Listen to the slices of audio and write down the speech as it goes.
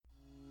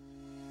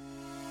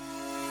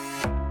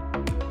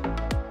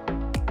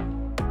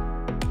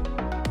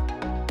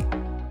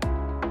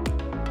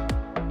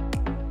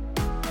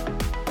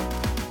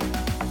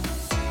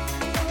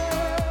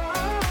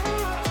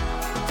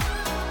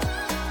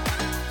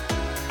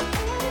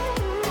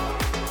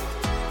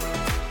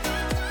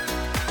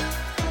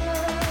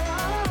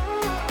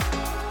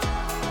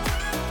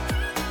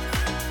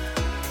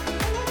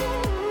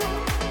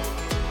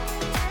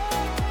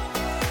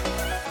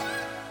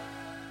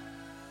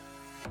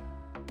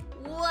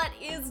What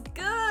is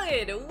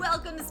good?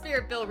 Welcome to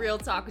Spirit-Filled Real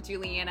Talk with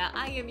Juliana.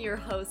 I am your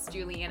host,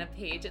 Juliana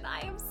Page, and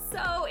I am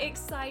so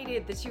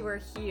excited that you are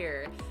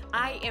here.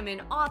 I am an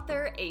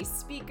author, a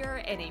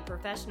speaker, and a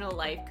professional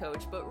life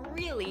coach, but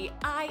really,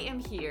 I am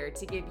here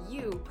to give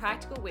you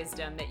practical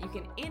wisdom that you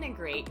can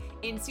integrate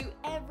into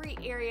every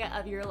area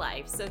of your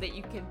life so that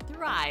you can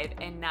thrive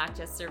and not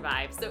just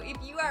survive. So if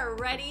you are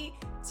ready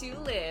to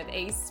live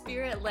a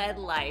spirit-led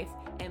life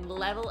and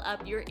level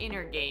up your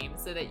inner game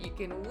so that you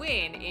can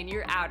win in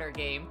your outer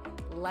game,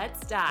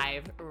 let's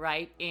dive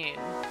right in.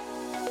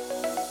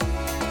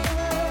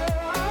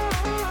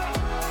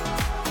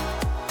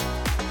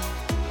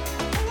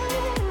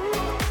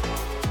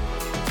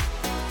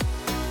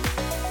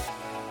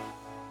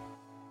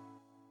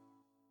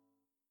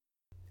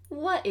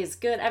 What is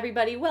good,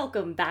 everybody?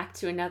 Welcome back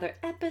to another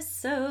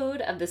episode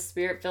of the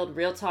Spirit-Filled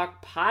Real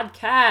Talk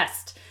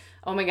podcast.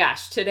 Oh my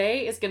gosh,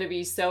 today is going to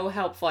be so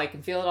helpful. I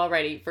can feel it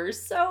already for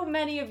so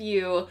many of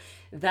you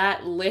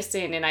that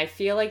listen, and I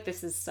feel like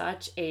this is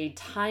such a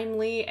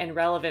timely and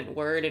relevant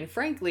word, and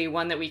frankly,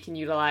 one that we can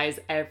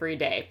utilize every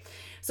day.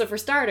 So for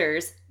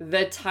starters,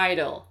 the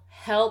title,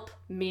 Help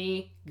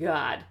Me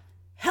God.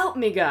 Help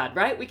me God,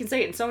 right? We can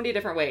say it in so many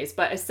different ways,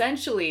 but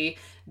essentially,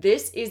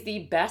 this is the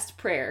best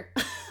prayer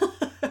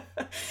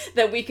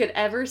that we could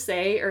ever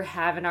say or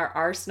have in our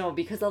arsenal,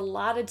 because a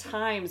lot of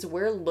times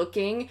we're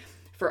looking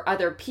for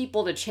other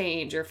people to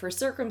change or for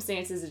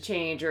circumstances to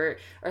change or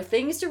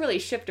things to really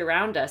shift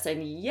around us.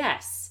 And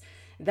yes,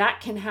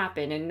 that can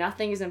happen and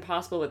nothing is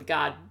impossible with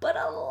God. But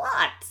a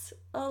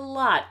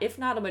lot, if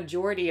not a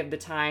majority of the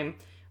time,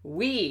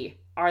 we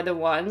are the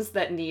ones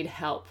that need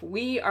help.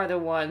 We are the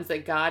ones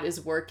that God is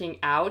working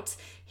out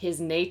his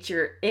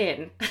nature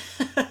in.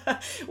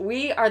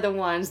 We are the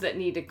ones that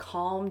need to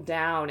calm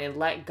down and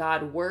let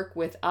God work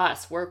with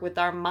us, work with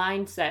our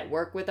mindset,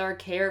 work with our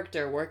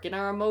character, work in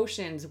our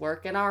emotions,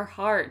 work in our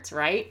hearts,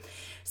 right?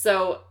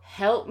 So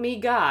help me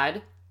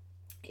God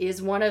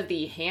is one of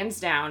the hands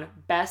down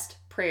best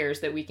prayers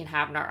that we can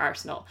have in our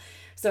arsenal.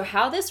 So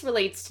how this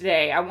relates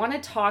today, I want to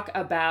talk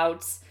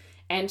about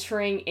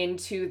entering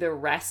into the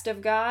rest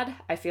of God.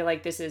 I feel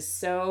like this is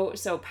so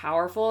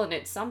powerful, and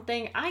it's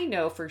something I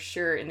know for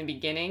sure in the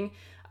beginning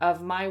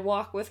of my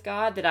walk with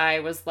God that I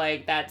was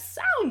like, that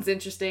sounds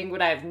interesting,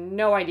 but I have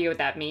no idea what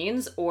that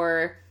means,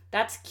 or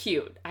that's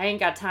cute. I ain't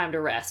got time to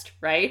rest,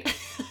 right?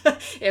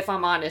 If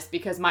I'm honest,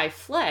 because my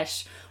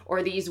flesh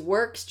or these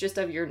works just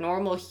of your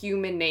normal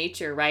human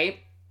nature, right?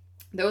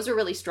 Those are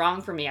really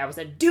strong for me. I was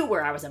a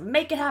doer. I was a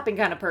make it happen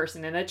kind of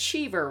person, an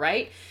achiever,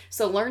 right?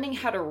 So learning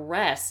how to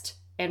rest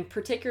and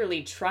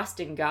particularly trust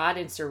in God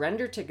and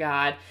surrender to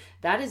God,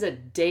 that is a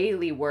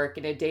daily work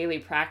and a daily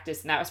practice.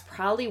 And that was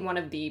probably one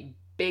of the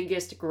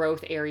biggest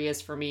growth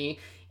areas for me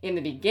in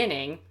the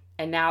beginning.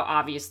 And now,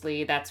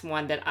 obviously, that's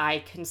one that I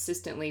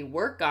consistently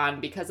work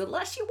on, because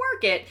unless you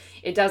work it,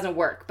 it doesn't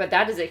work. But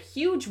that is a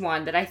huge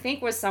one that I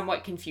think was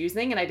somewhat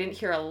confusing, and I didn't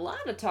hear a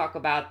lot of talk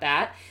about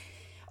that.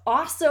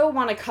 Also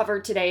want to cover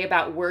today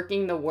about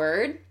working the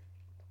word,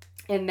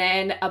 and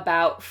then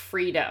about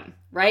freedom,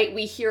 right?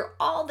 We hear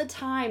all the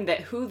time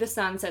that who the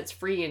Son sets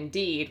free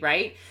indeed,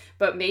 right?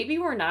 But maybe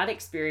we're not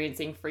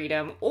experiencing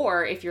freedom,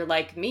 or if you're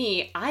like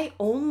me, I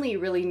only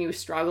really knew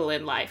struggle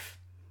in life.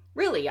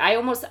 Really,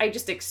 I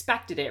just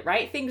expected it,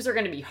 right? Things are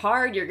going to be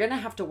hard. You're going to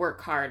have to work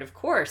hard. Of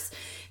course,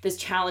 this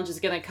challenge is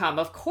going to come.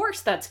 Of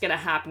course, that's going to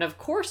happen. Of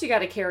course, you got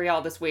to carry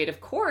all this weight.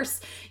 Of course,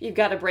 you've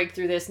got to break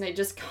through this. And it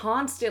just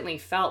constantly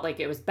felt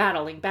like it was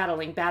battling,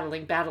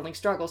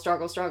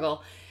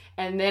 struggle.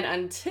 And then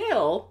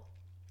until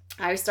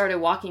I started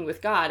walking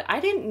with God, I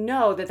didn't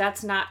know that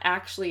that's not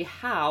actually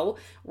how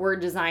we're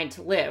designed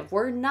to live.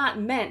 We're not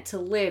meant to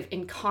live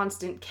in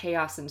constant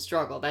chaos and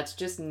struggle. That's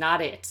just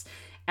not it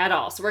at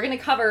all. So we're going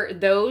to cover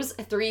those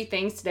 3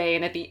 things today.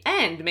 And at the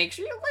end, make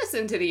sure you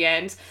listen to the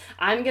end.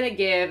 I'm going to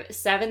give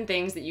 7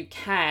 things that you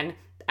can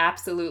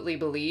absolutely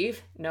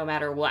believe no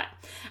matter what.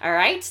 All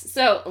right.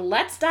 So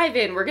let's dive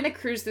in. We're going to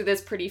cruise through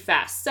this pretty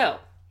fast. So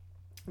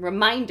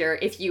reminder,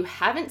 if you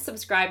haven't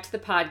subscribed to the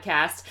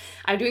podcast,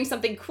 I'm doing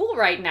something cool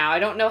right now. I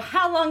don't know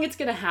how long it's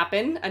going to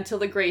happen, until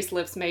the grace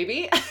lifts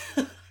maybe.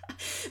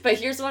 But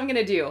here's what I'm going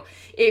to do.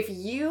 If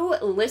you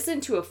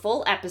listen to a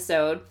full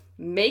episode,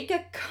 make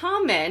a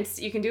comment.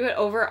 You can do it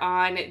over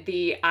on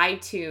the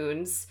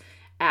iTunes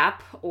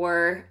app,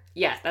 or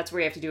yes, that's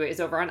where you have to do it,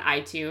 is over on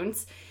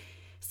iTunes.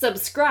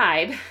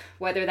 Subscribe,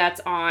 whether that's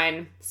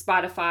on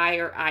Spotify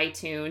or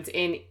iTunes,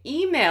 and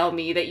email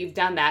me that you've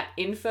done that,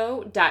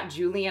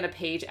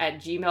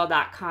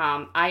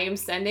 info.julianapage@gmail.com. I am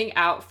sending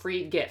out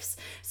free gifts.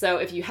 So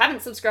if you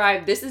haven't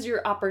subscribed, this is your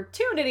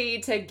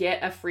opportunity to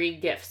get a free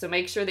gift. So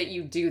make sure that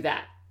you do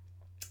that.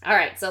 All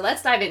right, so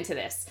let's dive into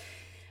this.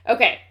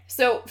 Okay,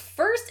 so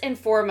first and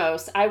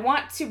foremost, I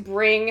want to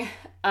bring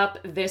up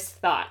this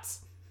thought.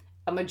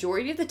 A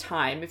majority of the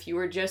time, if you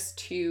were just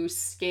to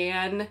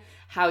scan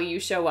how you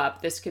show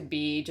up, this could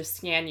be just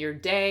scan your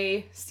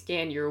day,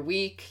 scan your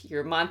week,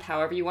 your month,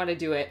 however you want to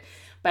do it.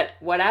 But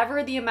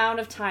whatever the amount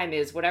of time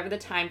is, whatever the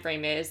time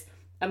frame is,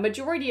 a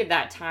majority of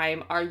that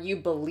time, are you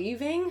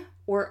believing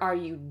or are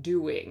you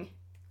doing?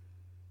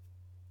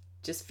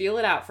 Just feel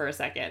it out for a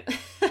second.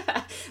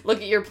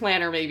 Look at your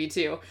planner maybe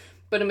too.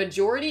 But a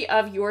majority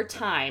of your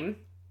time,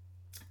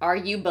 are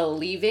you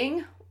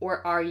believing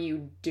or are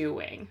you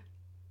doing?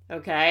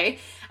 Okay?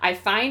 I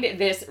find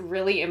this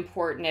really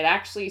important. It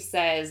actually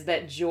says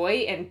that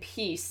joy and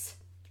peace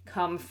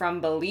come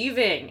from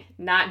believing,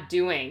 not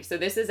doing. So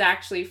this is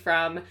actually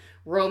from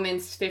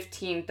Romans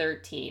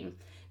 15:13.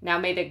 Now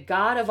may the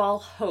God of all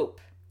hope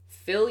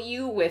fill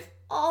you with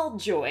all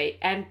joy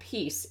and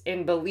peace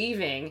in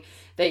believing,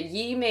 that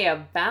ye may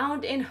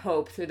abound in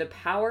hope through the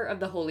power of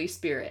the Holy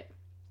Spirit.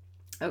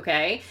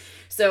 Okay,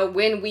 so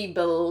when we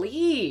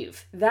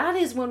believe, that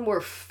is when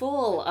we're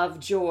full of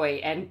joy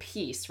and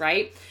peace,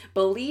 right?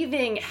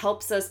 Believing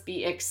helps us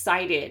be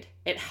excited.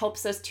 It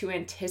helps us to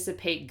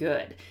anticipate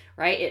good,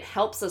 right? It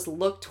helps us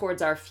look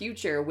towards our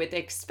future with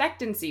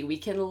expectancy. We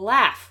can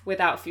laugh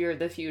without fear of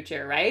the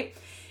future, right?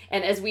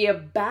 And as we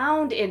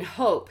abound in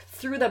hope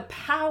through the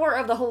power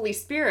of the Holy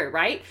Spirit,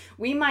 right?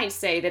 We might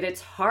say that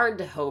it's hard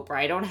to hope, or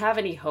I don't have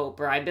any hope,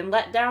 or I've been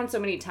let down so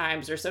many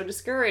times, or so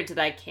discouraged that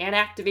I can't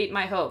activate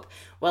my hope.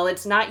 Well,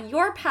 it's not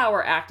your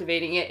power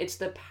activating it, it's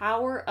the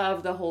power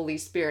of the Holy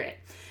Spirit.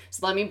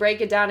 So let me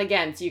break it down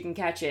again so you can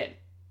catch it.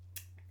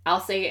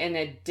 I'll say it in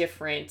a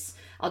different,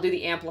 I'll do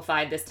the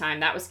Amplified this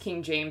time. That was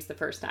King James the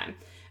first time.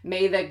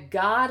 May the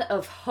God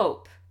of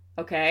hope.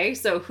 Okay,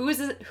 so who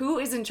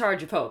is in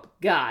charge of hope?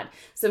 God.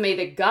 So may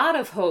the God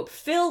of hope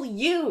fill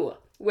you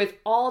with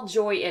all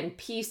joy and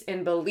peace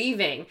in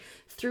believing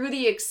through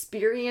the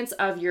experience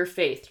of your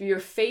faith, through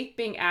your faith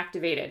being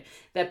activated,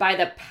 that by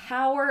the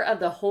power of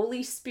the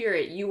Holy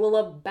Spirit, you will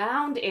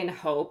abound in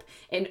hope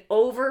and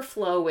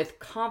overflow with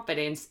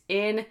confidence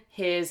in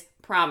his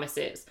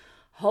promises.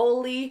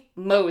 Holy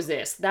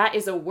Moses, that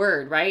is a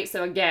word, right?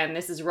 So again,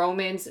 this is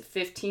Romans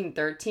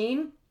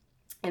 15:13,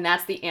 and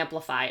that's the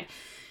Amplified.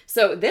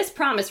 So this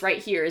promise right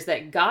here is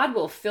that God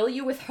will fill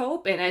you with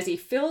hope, and as he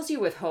fills you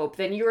with hope,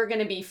 then you are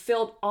going to be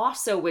filled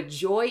also with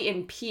joy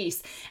and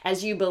peace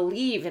as you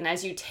believe and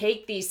as you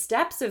take these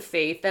steps of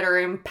faith that are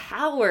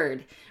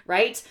empowered,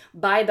 right,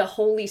 by the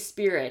Holy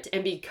Spirit.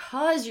 And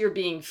because you're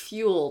being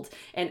fueled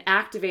and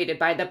activated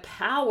by the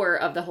power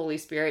of the Holy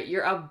Spirit,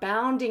 you're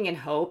abounding in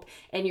hope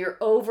and you're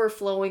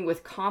overflowing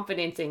with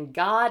confidence in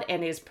God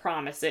and his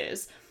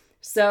promises.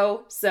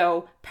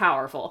 So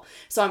powerful.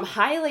 So I'm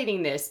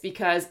highlighting this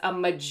because a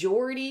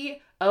majority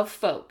of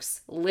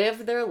folks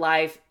live their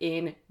life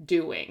in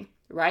doing,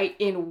 right?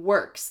 In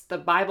works. The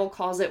Bible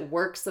calls it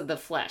works of the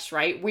flesh,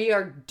 right? We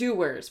are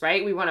doers,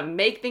 right? We want to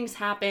make things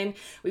happen.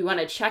 We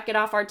want to check it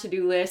off our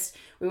to-do list.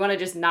 We want to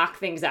just knock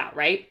things out,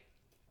 right?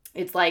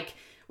 It's like,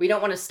 we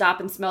don't want to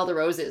stop and smell the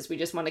roses. We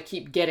just want to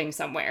keep getting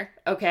somewhere,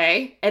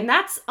 okay? And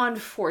that's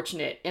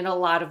unfortunate in a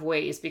lot of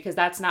ways because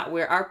that's not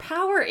where our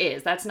power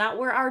is. That's not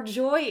where our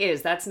joy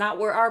is. That's not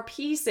where our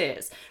peace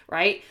is,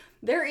 right?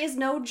 There is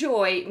no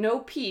joy, no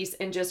peace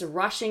in just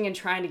rushing and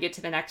trying to get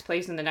to the next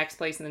place and the next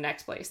place and the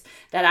next place.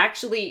 That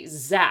actually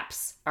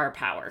zaps our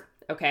power,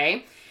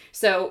 okay?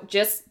 So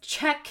just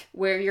check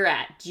where you're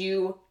at. Do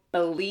you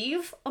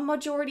believe a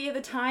majority of the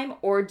time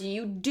or do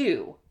you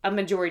do a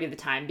majority of the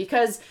time?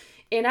 Because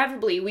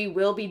inevitably, we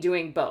will be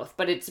doing both,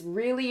 but it's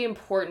really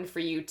important for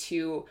you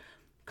to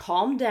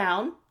calm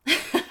down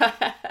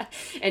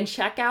and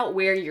check out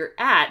where you're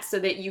at so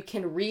that you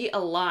can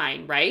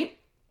realign, right?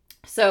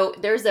 So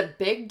there's a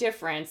big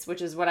difference,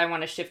 which is what I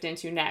want to shift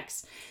into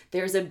next.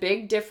 There's a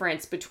big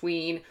difference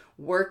between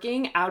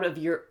working out of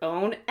your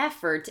own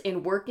effort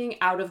and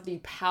working out of the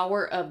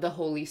power of the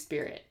Holy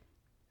Spirit,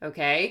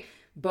 okay?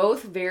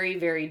 Both very,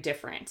 very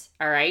different,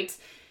 all right?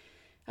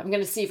 I'm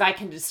going to see if I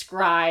can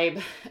describe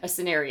a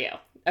scenario.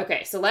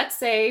 Okay, so let's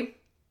say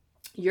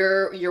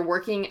you're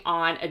working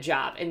on a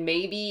job and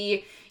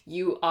maybe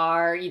you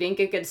didn't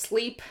get good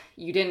sleep,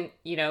 you didn't,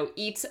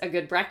 eat a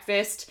good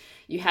breakfast,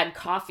 you had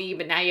coffee,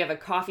 but now you have a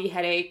coffee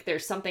headache,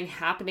 there's something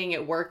happening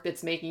at work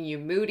that's making you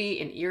moody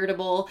and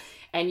irritable,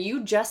 and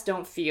you just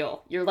don't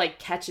feel, you're like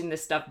catching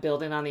this stuff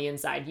building on the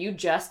inside. You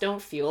just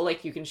don't feel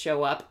like you can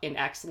show up in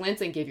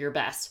excellence and give your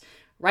best.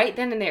 Right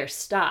then and there,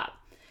 stop.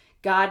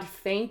 God,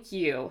 thank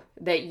you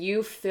that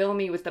you fill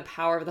me with the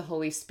power of the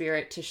Holy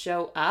Spirit to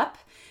show up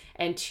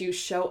and to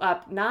show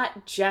up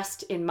not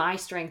just in my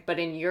strength, but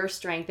in your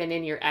strength and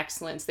in your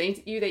excellence.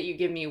 Thank you that you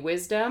give me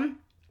wisdom.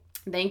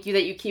 Thank you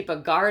that you keep a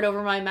guard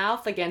over my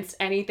mouth against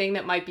anything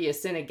that might be a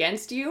sin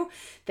against you.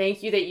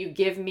 Thank you that you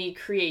give me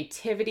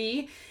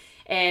creativity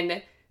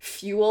and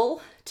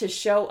fuel to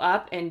show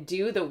up and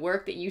do the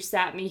work that you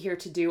sat me here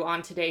to do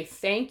on today.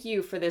 Thank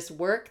you for this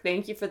work.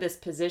 Thank you for this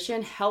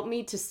position. Help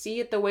me to see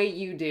it the way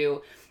you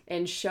do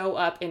and show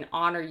up and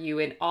honor you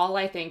in all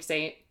I think,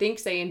 say,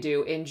 and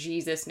do in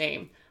Jesus'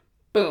 name.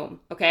 Boom.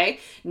 Okay.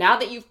 Now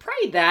that you've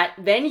prayed that,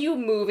 then you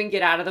move and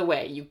get out of the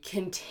way. You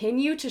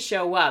continue to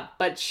show up,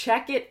 but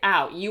check it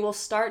out. You will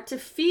start to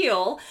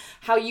feel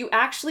how you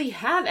actually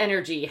have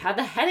energy, how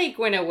the headache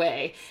went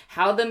away,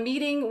 how the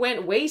meeting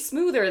went way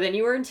smoother than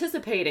you were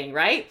anticipating,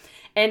 right?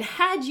 And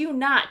had you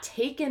not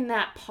taken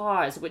that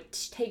pause,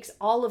 which takes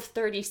all of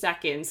 30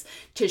 seconds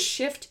to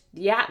shift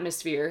the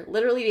atmosphere,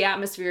 literally the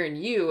atmosphere in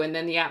you and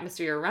then the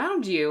atmosphere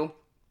around you,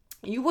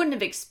 you wouldn't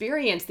have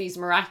experienced these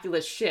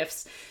miraculous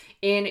shifts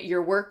in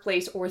your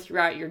workplace or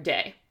throughout your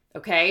day.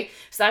 Okay,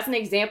 so that's an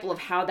example of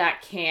how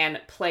that can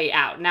play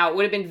out. Now, it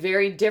would have been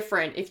very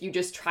different if you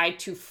just tried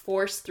to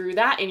force through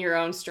that in your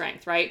own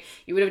strength, right?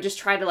 You would have just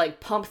tried to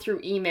like pump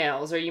through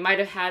emails, or you might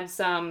have had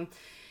some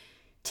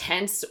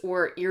tense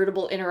or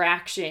irritable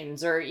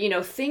interactions, or,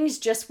 things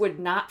just would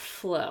not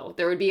flow.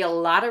 There would be a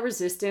lot of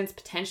resistance,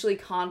 potentially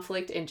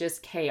conflict, and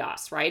just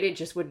chaos, right? It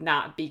just would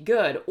not be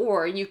good.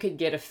 Or you could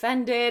get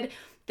offended.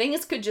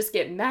 Things could just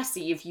get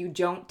messy if you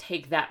don't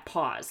take that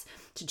pause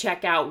to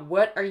check out,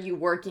 what are you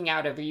working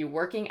out of? Are you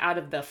working out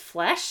of the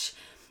flesh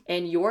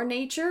and your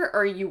nature,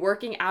 or are you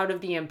working out of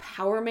the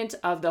empowerment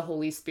of the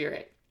Holy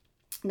Spirit?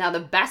 Now, the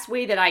best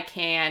way that I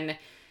can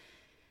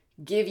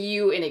give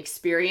you an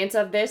experience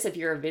of this, if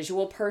you're a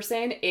visual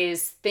person,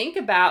 is think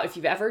about if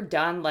you've ever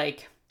done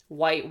like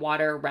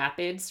whitewater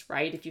rapids,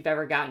 right? If you've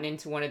ever gotten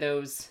into one of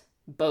those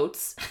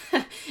boats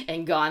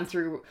and gone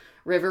through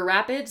river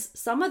rapids,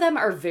 some of them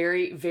are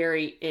very,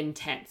 very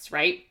intense,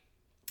 right?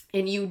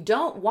 And you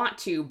don't want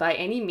to, by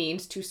any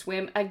means, to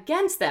swim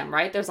against them,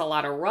 right? There's a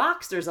lot of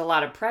rocks, there's a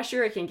lot of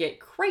pressure, it can get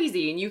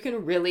crazy, and you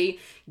can really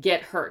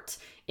get hurt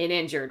and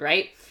injured,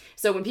 right?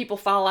 So when people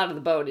fall out of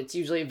the boat, it's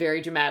usually very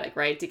dramatic,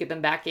 right? To get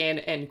them back in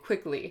and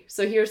quickly.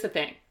 So here's the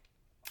thing.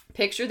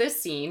 Picture this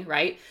scene,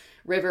 right?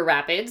 River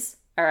rapids,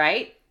 all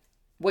right?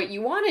 What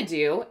you want to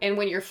do, and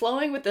when you're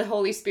flowing with the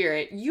Holy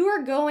Spirit, you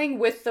are going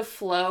with the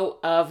flow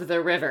of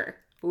the river,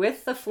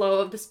 with the flow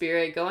of the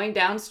Spirit, going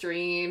down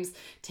streams,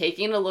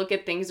 taking a look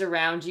at things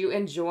around you,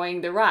 enjoying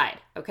the ride,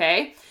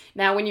 okay?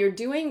 Now, when you're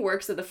doing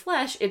works of the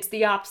flesh, it's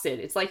the opposite.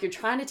 It's like you're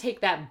trying to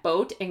take that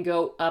boat and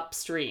go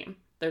upstream.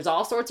 There's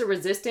all sorts of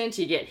resistance.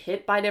 You get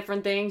hit by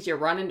different things. You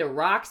run into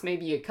rocks.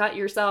 Maybe you cut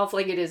yourself.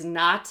 Like, it is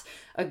not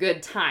a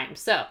good time.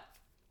 So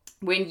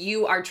when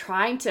you are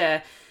trying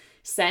to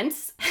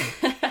sense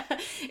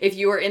if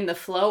you are in the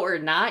flow or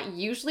not,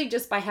 usually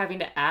just by having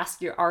to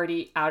ask, you're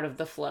already out of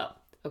the flow.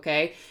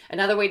 Okay.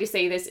 Another way to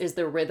say this is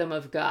the rhythm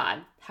of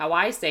God. How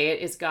I say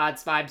it is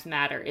God's vibes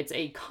matter. It's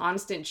a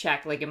constant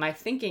check. Like, am I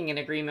thinking in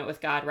agreement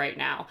with God right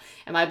now?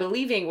 Am I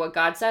believing what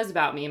God says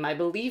about me? Am I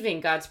believing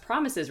God's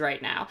promises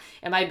right now?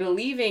 Am I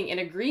believing in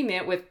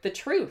agreement with the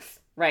truth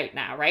right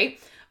now, right?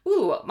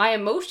 Ooh, my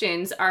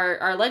emotions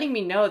are letting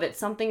me know that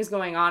something's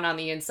going on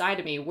the inside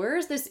of me. Where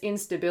does this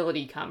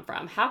instability come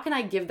from? How can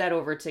I give that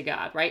over to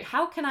God, right?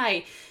 How can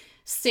I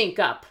sync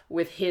up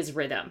with his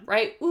rhythm,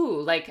 right?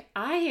 Ooh, like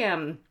I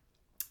am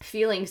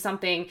feeling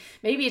something,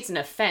 maybe it's an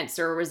offense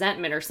or a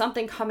resentment or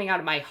something coming out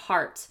of my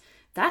heart.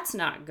 That's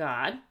not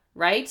God,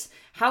 right?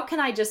 How can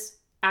I just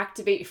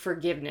activate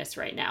forgiveness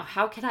right now?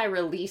 How can I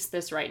release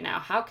this right now?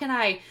 How can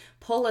I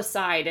pull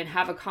aside and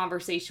have a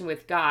conversation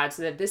with God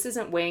so that this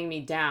isn't weighing me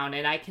down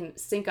and I can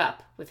sync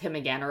up with him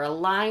again, or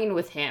align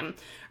with him,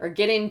 or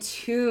get in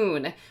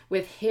tune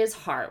with his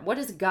heart? What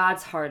is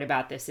God's heart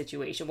about this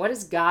situation? What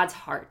is God's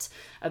heart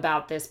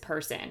about this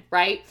person,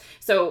 right?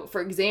 So for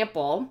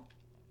example,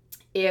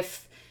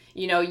 if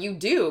you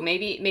do,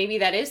 maybe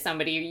that is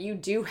somebody, you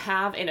do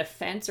have an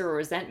offense or a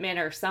resentment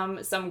or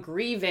some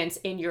grievance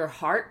in your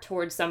heart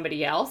towards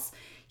somebody else.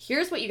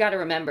 Here's what you got to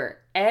remember.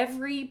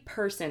 Every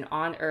person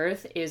on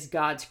earth is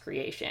God's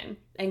creation,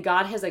 and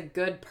God has a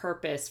good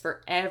purpose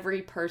for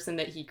every person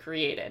that he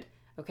created.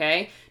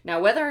 Okay. Now,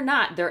 whether or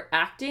not they're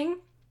acting,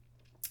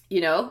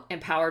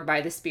 empowered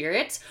by the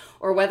Spirit,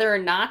 or whether or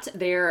not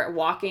they're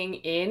walking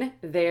in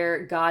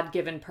their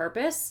God-given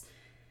purpose,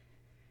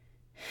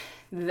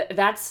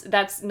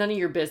 that's none of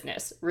your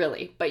business,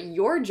 really. But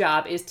your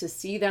job is to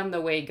see them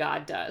the way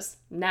God does.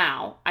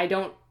 Now, I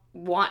don't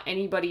want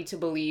anybody to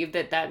believe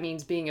that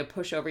means being a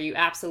pushover. You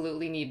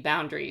absolutely need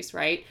boundaries,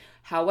 right?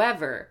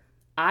 However,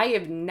 I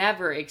have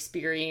never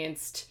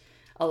experienced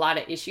a lot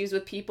of issues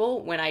with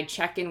people when I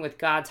check in with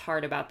God's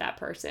heart about that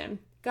person.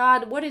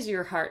 God, what is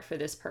your heart for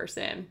this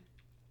person?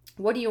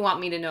 What do you want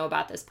me to know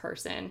about this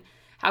person?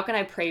 How can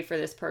I pray for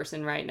this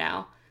person right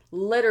now?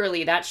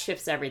 Literally, that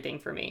shifts everything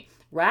for me.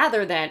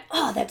 Rather than,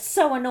 oh, that's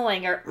so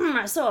annoying, or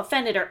I'm so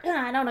offended, or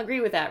I don't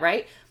agree with that,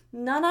 right?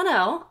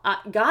 No.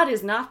 God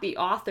is not the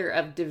author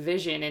of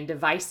division and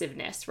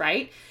divisiveness,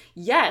 right?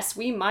 Yes,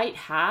 we might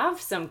have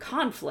some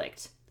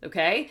conflict,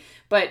 okay?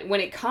 But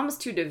when it comes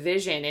to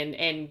division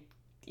and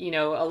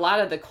a lot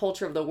of the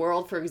culture of the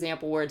world, for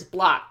example, where it's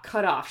block,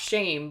 cut off,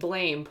 shame,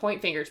 blame,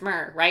 point fingers,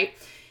 right?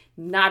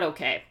 Not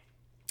okay.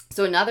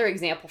 So another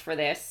example for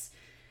this,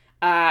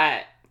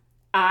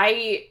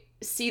 I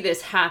see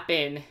this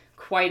happen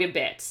quite a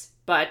bit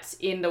But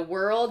in the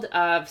world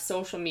of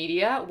social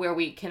media, where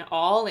we can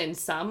all in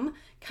some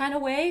kind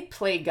of way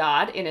play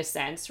God in a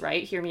sense,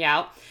 right? Hear me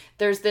out.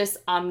 There's this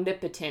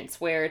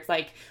omnipotence where it's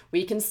like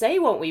we can say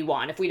what we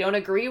want. If we don't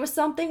agree with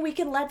something, we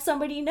can let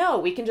somebody know.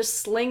 We can just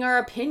sling our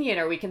opinion,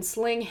 or we can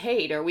sling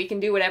hate, or we can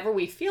do whatever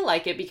we feel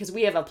like it because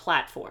we have a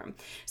platform.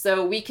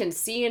 So we can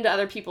see into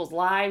other people's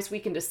lives. We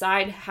can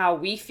decide how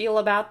we feel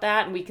about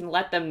that, and we can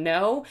let them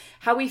know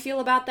how we feel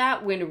about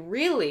that, when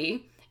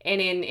really,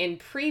 and in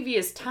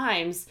previous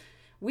times,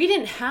 we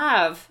didn't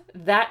have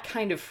that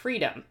kind of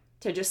freedom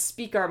to just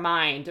speak our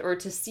mind or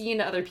to see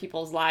into other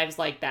people's lives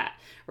like that,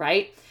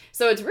 right?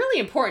 So it's really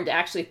important to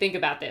actually think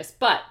about this.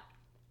 But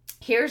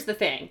here's the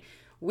thing.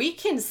 We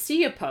can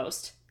see a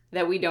post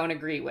that we don't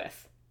agree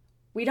with.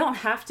 We don't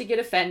have to get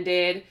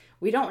offended.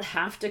 We don't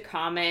have to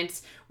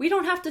comment. We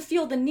don't have to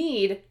feel the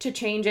need to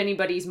change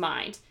anybody's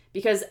mind,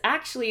 because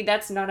actually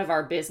that's none of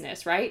our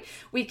business, right?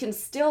 We can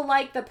still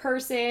like the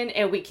person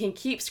and we can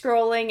keep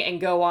scrolling and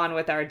go on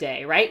with our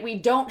day, right? We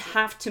don't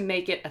have to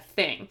make it a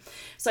thing.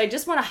 So I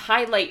just want to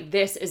highlight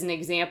this as an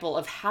example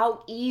of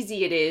how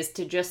easy it is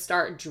to just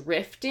start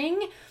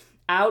drifting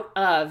out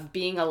of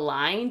being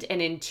aligned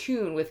and in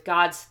tune with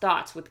God's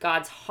thoughts, with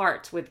God's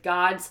heart, with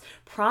God's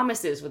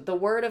promises, with the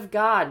word of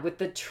God, with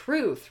the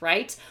truth,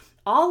 right?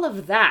 All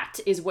of that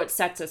is what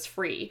sets us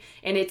free.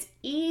 And it's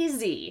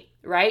easy,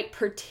 right?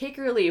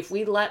 Particularly if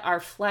we let our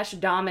flesh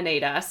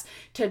dominate us,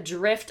 to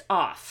drift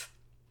off,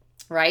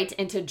 right?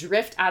 And to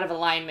drift out of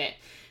alignment.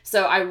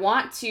 So I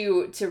want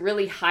to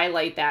really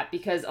highlight that,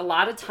 because a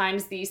lot of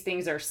times these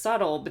things are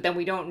subtle, but then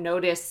we don't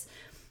notice,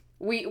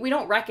 we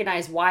don't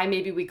recognize why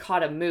maybe we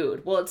caught a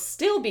mood. Well, it's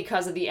still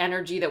because of the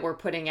energy that we're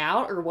putting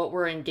out or what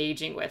we're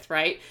engaging with,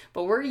 right?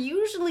 But we're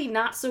usually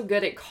not so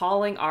good at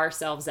calling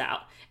ourselves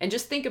out. And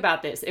just think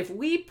about this. If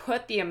we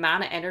put the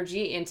amount of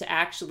energy into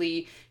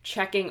actually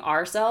checking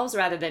ourselves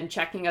rather than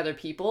checking other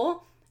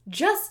people,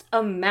 just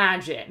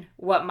imagine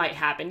what might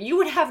happen. You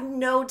would have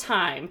no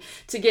time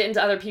to get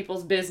into other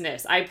people's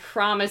business. I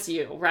promise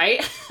you,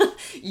 right?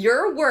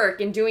 Your work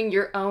and doing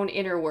your own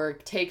inner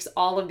work takes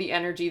all of the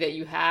energy that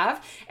you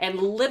have. And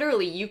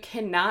literally, you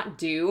cannot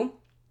do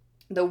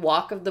the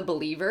walk of the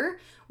believer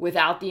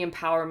without the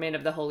empowerment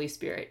of the Holy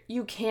Spirit.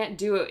 You can't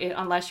do it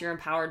unless you're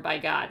empowered by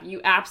God.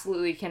 You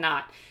absolutely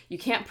cannot. You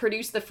can't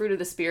produce the fruit of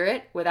the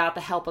Spirit without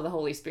the help of the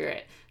Holy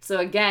Spirit. So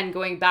again,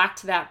 going back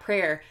to that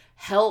prayer,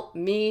 help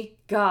me,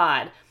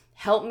 God.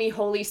 Help me,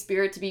 Holy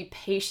Spirit, to be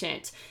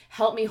patient.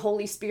 Help me,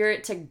 Holy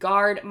Spirit, to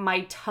guard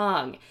my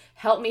tongue.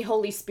 Help me,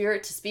 Holy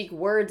Spirit, to speak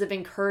words of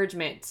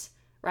encouragement,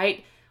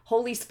 right?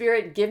 Holy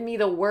Spirit, give me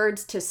the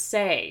words to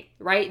say,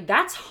 right?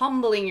 That's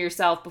humbling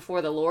yourself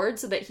before the Lord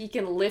so that he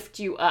can lift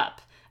you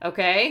up,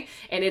 okay?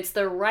 And it's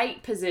the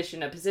right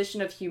position, a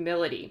position of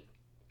humility.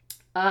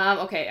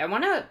 Okay, I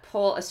want to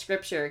pull a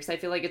scripture because I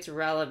feel like it's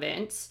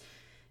relevant.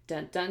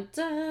 Dun, dun,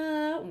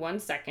 dun. 1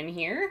 second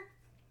here.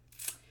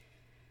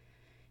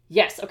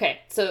 Yes,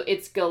 okay, so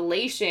it's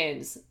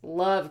Galatians,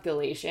 love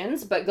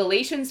Galatians, but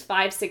Galatians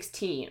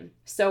 5:16.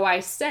 So I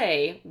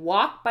say,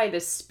 walk by the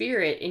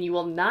Spirit and you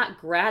will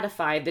not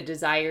gratify the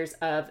desires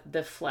of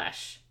the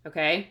flesh,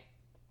 okay?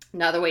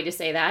 Another way to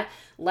say that,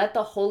 let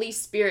the Holy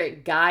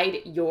Spirit guide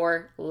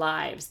your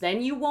lives.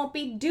 Then you won't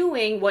be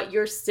doing what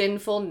your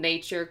sinful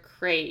nature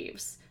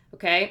craves,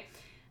 okay?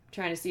 I'm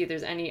trying to see if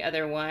there's any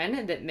other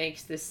one that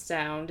makes this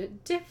sound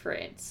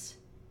different.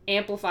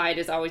 Amplified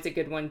is always a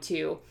good one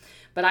too.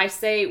 But I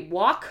say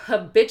walk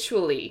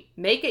habitually.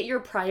 Make it your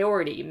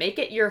priority. Make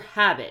it your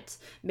habit.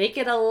 Make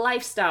it a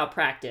lifestyle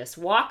practice.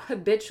 Walk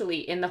habitually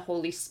in the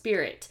Holy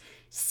Spirit.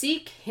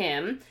 Seek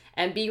him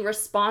and be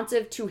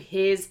responsive to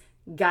his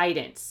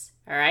guidance.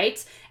 All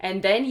right?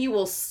 And then you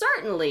will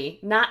certainly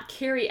not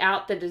carry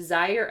out the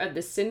desire of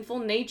the sinful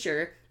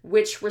nature,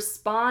 which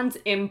responds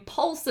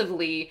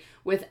impulsively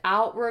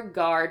without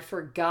regard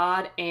for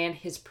God and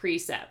his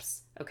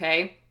precepts.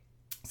 Okay?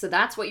 So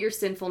that's what your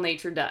sinful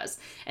nature does.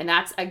 And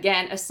that's,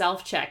 again, a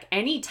self-check.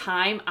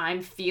 Anytime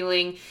I'm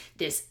feeling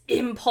this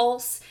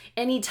impulse,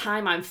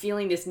 anytime I'm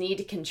feeling this need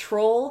to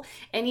control,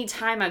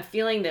 anytime I'm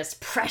feeling this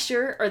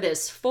pressure or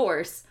this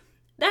force,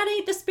 that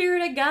ain't the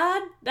Spirit of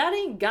God. That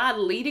ain't God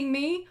leading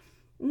me.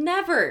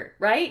 Never,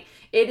 right?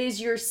 It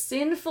is your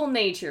sinful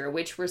nature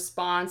which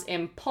responds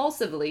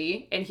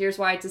impulsively, and here's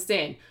why it's a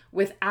sin,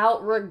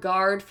 without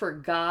regard for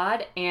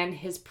God and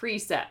his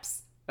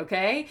precepts.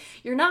 Okay?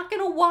 You're not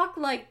going to walk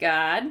like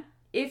God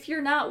if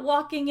you're not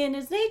walking in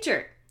his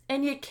nature.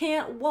 And you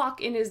can't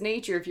walk in his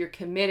nature if you're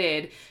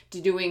committed to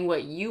doing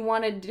what you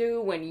want to do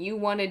when you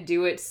want to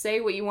do it,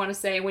 say what you want to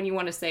say when you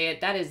want to say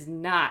it. That is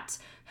not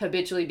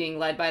habitually being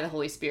led by the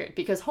Holy Spirit,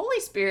 because Holy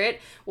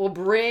Spirit will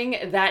bring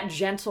that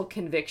gentle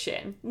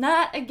conviction,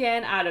 not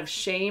again out of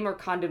shame or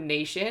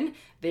condemnation.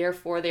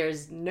 Therefore,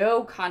 there's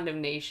no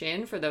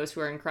condemnation for those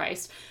who are in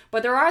Christ.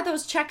 But there are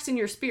those checks in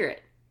your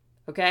spirit.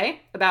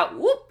 Okay? About,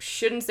 whoop,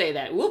 shouldn't say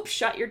that. Whoop,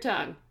 shut your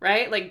tongue,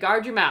 right? Like,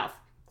 guard your mouth.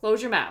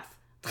 Close your mouth,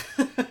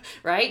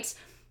 right?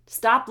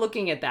 Stop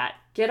looking at that.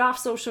 Get off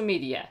social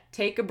media.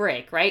 Take a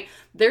break, right?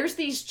 There's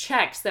these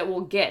checks that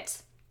we'll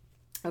get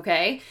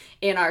okay,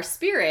 in our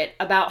spirit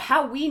about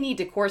how we need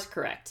to course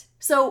correct.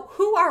 So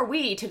who are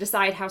we to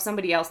decide how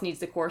somebody else needs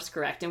to course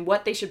correct and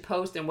what they should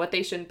post and what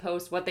they shouldn't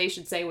post, what they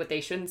should say, what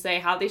they shouldn't say,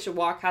 how they should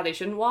walk, how they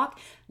shouldn't walk?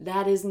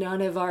 That is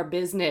none of our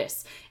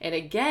business. And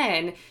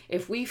again,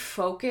 if we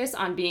focus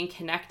on being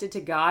connected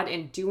to God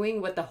and doing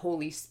what the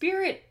Holy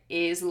Spirit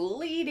is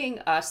leading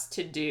us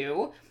to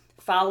do,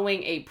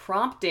 following a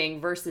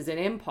prompting versus an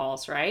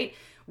impulse, right?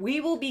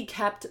 We will be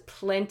kept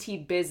plenty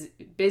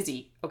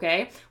busy,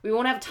 okay? We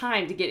won't have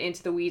time to get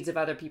into the weeds of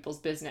other people's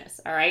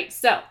business, all right?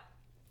 So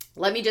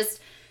let me just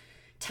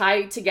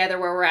tie together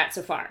where we're at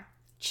so far.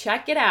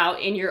 Check it out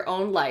in your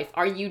own life.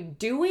 Are you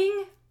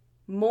doing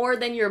more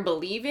than you're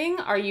believing?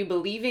 Are you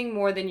believing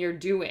more than you're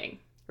doing,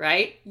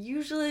 right?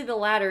 Usually the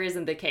latter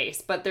isn't the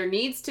case, but there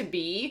needs to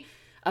be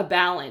a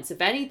balance.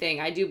 If anything,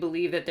 I do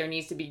believe that there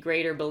needs to be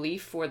greater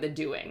belief for the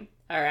doing,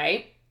 all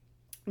right?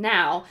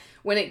 Now,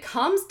 when it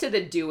comes to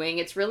the doing,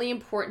 it's really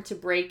important to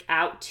break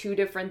out two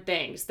different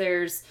things.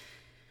 There's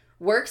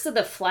works of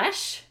the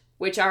flesh,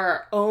 which are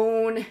our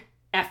own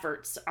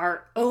efforts,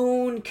 our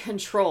own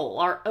control,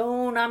 our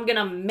own, I'm going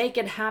to make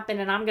it happen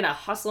and I'm going to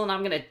hustle and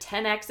I'm going to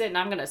 10x it and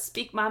I'm going to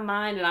speak my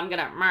mind and I'm going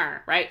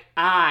to, right?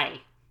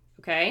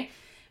 Okay?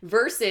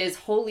 Versus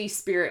Holy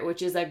Spirit,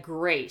 which is a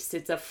grace.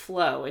 It's a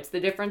flow. It's the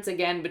difference,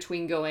 again,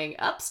 between going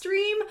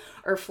upstream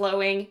or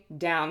flowing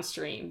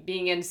downstream,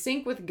 being in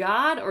sync with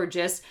God or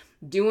just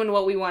doing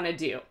what we want to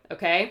do,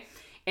 okay?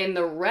 And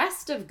the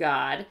rest of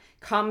God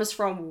comes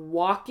from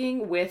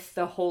walking with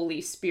the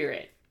Holy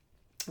Spirit.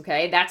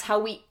 Okay, that's how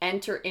we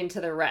enter into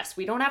the rest.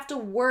 We don't have to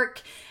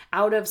work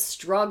out of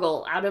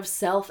struggle, out of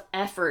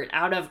self-effort,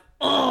 out of,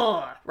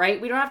 right?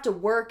 We don't have to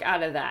work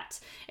out of that.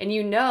 And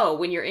you know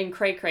when you're in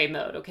cray-cray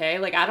mode, okay?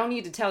 Like, I don't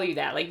need to tell you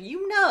that. Like,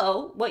 you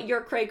know what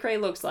your cray-cray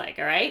looks like,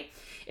 all right?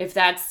 If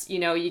that's,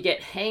 you get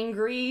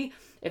hangry,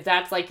 if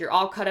that's like you're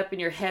all cut up in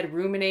your head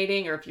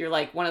ruminating, or if you're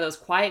like one of those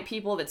quiet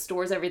people that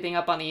stores everything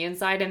up on the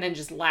inside and then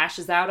just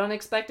lashes out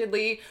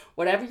unexpectedly,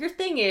 whatever your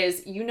thing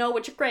is, you know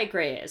what your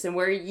cray-cray is and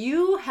where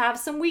you have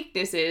some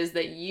weaknesses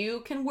that you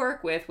can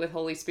work with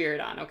Holy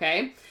Spirit on,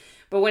 okay?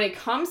 But when it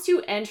comes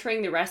to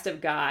entering the rest of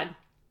God,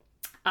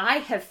 I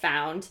have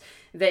found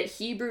that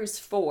Hebrews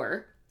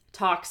 4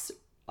 talks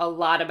a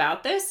lot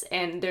about this,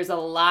 and there's a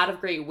lot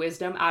of great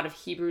wisdom out of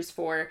Hebrews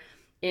 4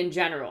 in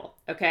general,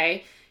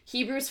 okay?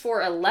 Hebrews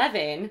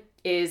 4:11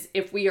 is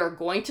if we are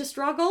going to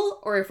struggle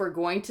or if we're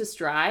going to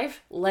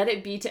strive, let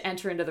it be to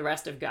enter into the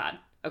rest of God,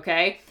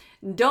 okay?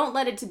 Don't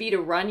let it to be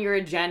to run your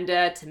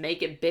agenda, to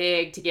make it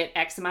big, to get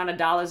X amount of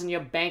dollars in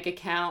your bank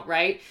account,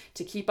 right?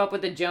 To keep up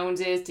with the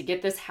Joneses, to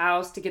get this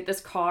house, to get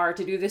this car,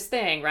 to do this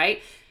thing,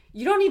 right?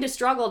 You don't need to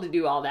struggle to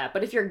do all that,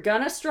 but if you're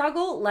gonna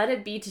struggle, let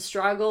it be to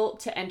struggle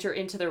to enter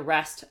into the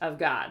rest of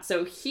God.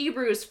 So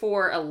Hebrews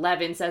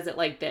 4:11 says it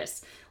like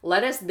this: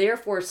 let us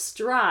therefore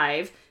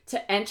strive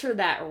to enter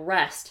that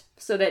rest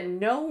so that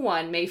no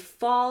one may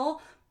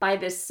fall by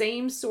the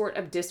same sort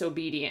of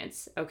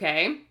disobedience,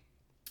 okay?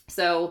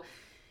 So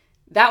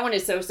that one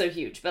is so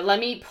huge, but let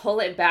me pull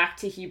it back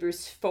to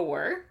Hebrews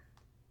 4.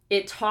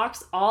 It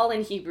talks all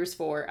in Hebrews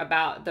 4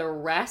 about the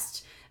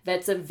rest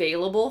that's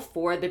available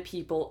for the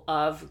people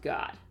of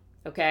God,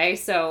 okay?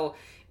 So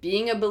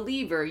being a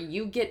believer,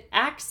 you get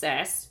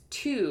access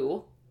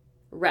to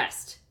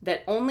rest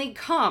that only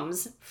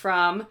comes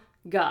from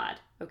God,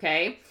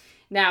 okay?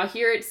 Now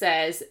here it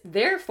says,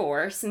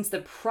 therefore, since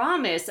the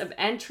promise of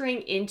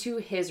entering into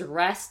his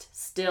rest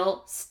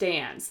still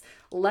stands,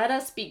 let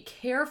us be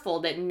careful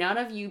that none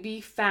of you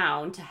be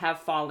found to have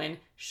fallen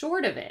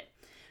short of it.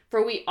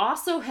 For we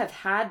also have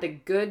had the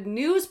good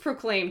news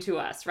proclaimed to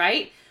us,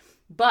 right?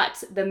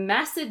 But the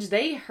message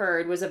they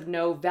heard was of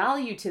no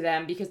value to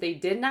them because they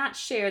did not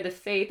share the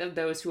faith of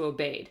those who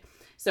obeyed.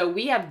 So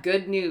we have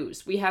good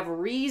news. We have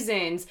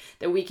reasons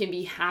that we can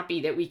be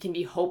happy, that we can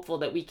be hopeful,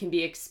 that we can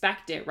be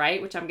expectant,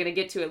 right? Which I'm going to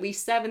get to at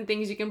least 7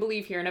 things you can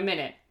believe here in a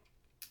minute,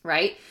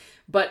 right?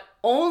 But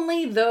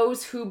only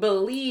those who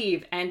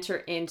believe enter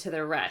into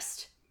the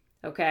rest,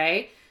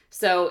 okay?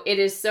 So it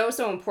is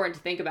so important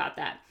to think about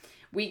that.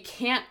 We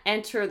can't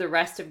enter the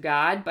rest of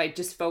God by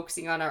just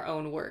focusing on our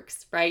own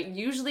works, right?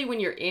 Usually when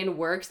you're in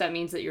works, that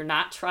means that you're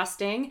not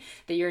trusting,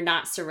 that you're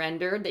not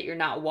surrendered, that you're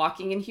not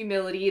walking in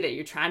humility, that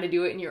you're trying to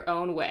do it in your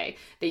own way,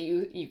 that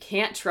you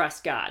can't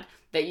trust God,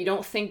 that you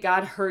don't think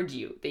God heard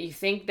you, that you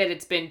think that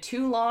it's been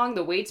too long,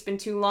 the wait's been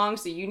too long,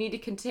 so you need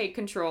to take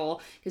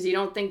control because you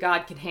don't think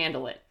God can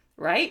handle it,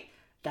 right?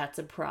 That's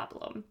a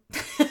problem,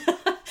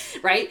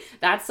 right?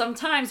 That's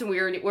sometimes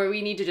where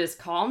we need to just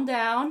calm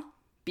down,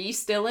 be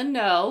still and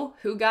know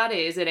who God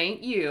is. It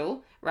ain't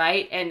you,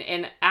 right?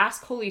 And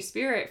ask Holy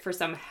Spirit for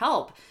some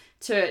help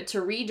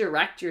to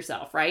redirect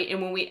yourself, right?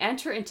 And when we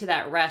enter into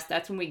that rest,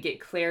 that's when we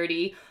get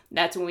clarity.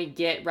 That's when we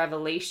get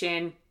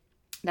revelation.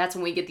 That's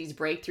when we get these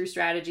breakthrough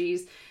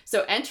strategies.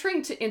 So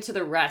entering into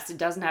the rest, it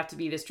doesn't have to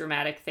be this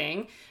dramatic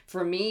thing.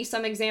 For me,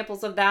 some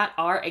examples of that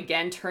are,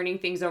 again, turning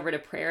things over to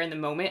prayer in the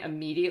moment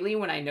immediately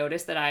when I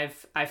notice that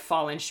I've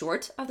fallen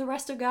short of the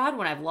rest of God,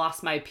 when I've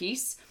lost my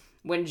peace.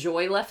 when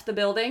joy left the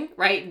building,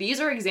 right? These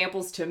are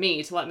examples to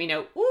me to let me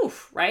know,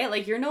 oof, right?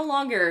 Like you're no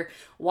longer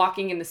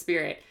walking in the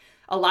Spirit.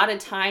 A lot of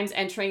times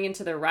entering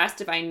into the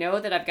rest, if I know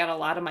that I've got a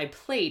lot on my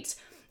plate,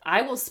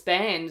 I will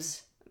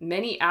spend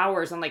many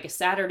hours on like a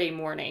Saturday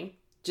morning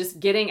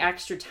just getting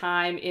extra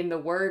time in the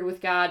Word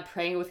with God,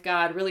 praying with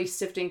God, really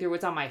sifting through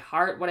what's on my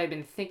heart, what I've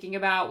been thinking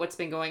about, what's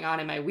been going on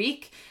in my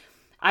week.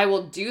 I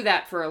will do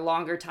that for a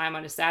longer time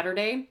on a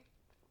Saturday.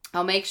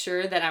 I'll make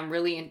sure that I'm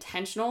really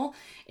intentional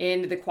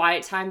in the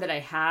quiet time that I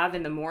have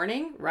in the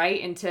morning,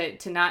 right? And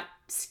to not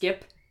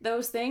skip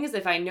those things.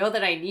 If I know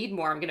that I need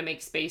more, I'm going to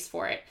make space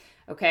for it.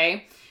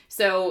 Okay.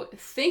 So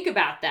think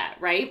about that,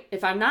 right?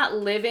 If I'm not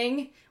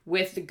living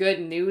with the good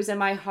news in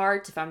my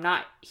heart, if I'm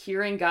not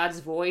hearing God's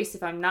voice,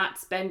 if I'm not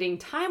spending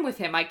time with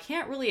him, I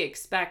can't really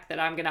expect that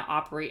I'm going to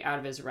operate out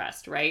of his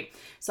rest, right?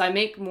 So I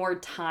make more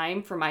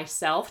time for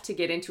myself to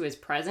get into his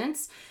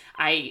presence.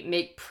 I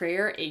make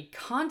prayer a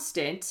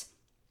constant,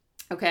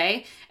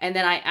 okay? And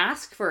then I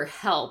ask for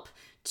help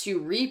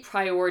to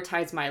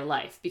reprioritize my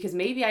life, because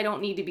maybe I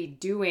don't need to be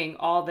doing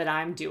all that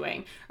I'm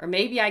doing, or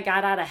maybe I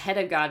got out ahead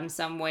of God in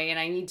some way and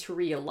I need to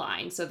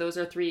realign. So those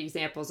are 3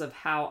 examples of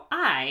how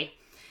I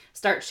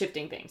start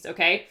shifting things,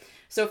 okay?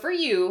 So for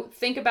you,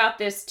 think about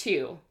this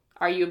too.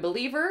 Are you a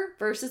believer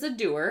versus a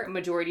doer a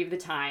majority of the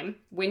time?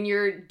 When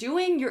you're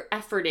doing your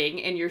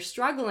efforting and you're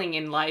struggling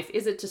in life,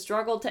 is it to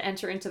struggle to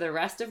enter into the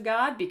rest of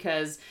God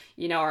because,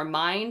 our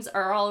minds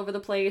are all over the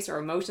place, or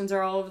emotions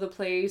are all over the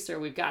place, or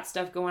we've got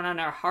stuff going on in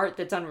our heart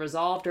that's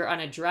unresolved or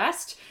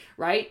unaddressed,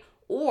 right?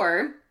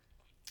 Or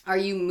are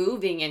you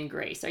moving in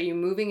grace? Are you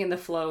moving in the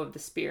flow of the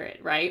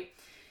Spirit, right?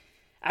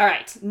 All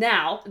right.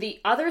 Now, the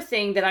other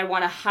thing that I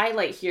want to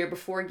highlight here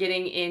before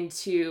getting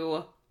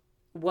into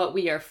what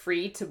we are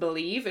free to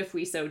believe if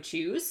we so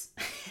choose,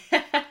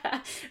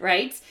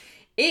 right,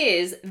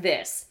 is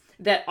this,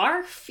 that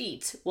our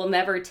feet will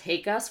never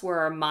take us where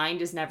our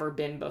mind has never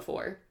been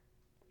before.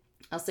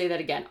 I'll say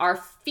that again. Our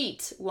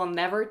feet will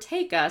never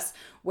take us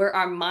where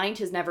our mind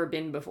has never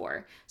been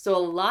before. So a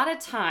lot of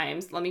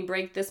times, let me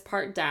break this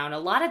part down. A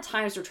lot of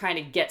times we're trying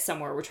to get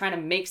somewhere. We're trying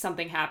to make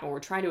something happen. We're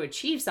trying to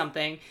achieve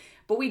something,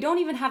 but we don't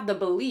even have the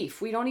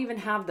belief. We don't even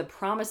have the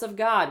promise of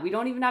God. We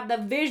don't even have the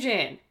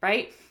vision,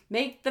 right?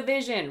 Make the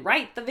vision,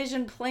 write the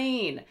vision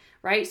plain,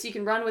 right? So you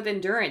can run with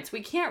endurance.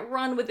 We can't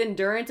run with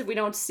endurance if we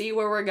don't see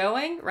where we're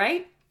going,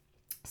 right?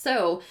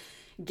 So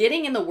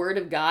getting in the Word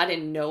of God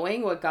and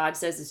knowing what God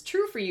says is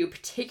true for you,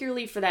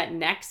 particularly for that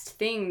next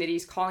thing that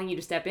he's calling you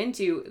to step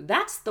into,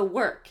 that's the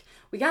work.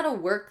 We got to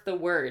work the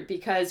Word,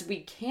 because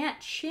we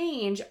can't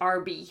change our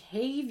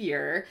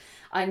behavior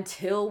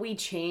until we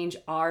change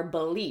our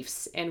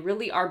beliefs, and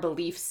really our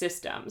belief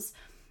systems.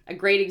 A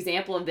great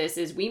example of this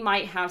is we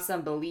might have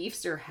some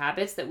beliefs or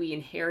habits that we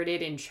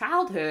inherited in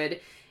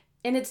childhood,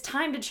 and it's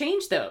time to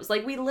change those.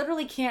 Like, we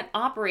literally can't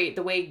operate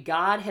the way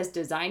God has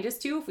designed us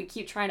to if we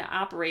keep trying to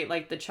operate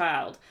like the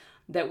child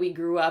that we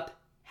grew up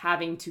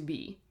having to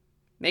be.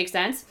 Make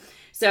sense?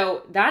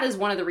 So that is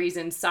one of the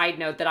reasons, side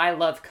note, that I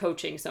love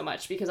coaching so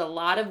much, because a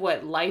lot of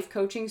what life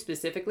coaching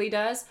specifically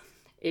does,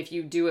 if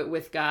you do it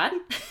with God,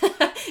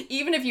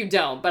 even if you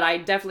don't, but I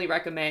definitely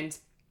recommend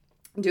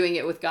doing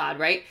it with God,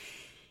 right?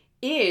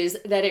 Is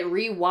that it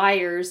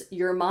rewires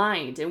your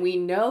mind. And we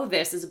know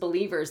this as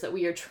believers, that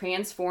we are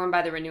transformed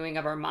by the renewing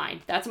of our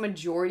mind. That's a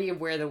majority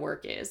of where the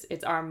work is.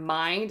 It's our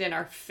mind and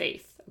our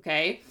faith,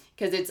 okay?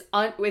 Because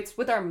it's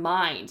with our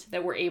mind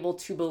that we're able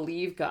to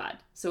believe God.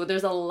 So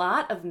there's a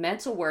lot of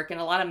mental work and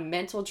a lot of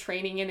mental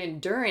training and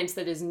endurance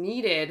that is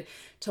needed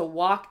to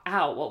walk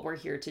out what we're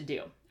here to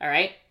do, all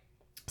right?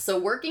 So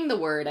working the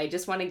Word, I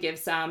just want to give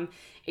some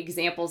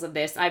examples of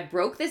this. I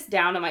broke this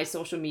down on my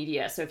social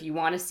media. So if you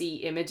want to see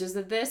images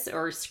of this,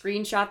 or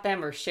screenshot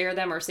them, or share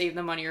them, or save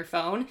them on your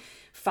phone,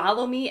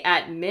 follow me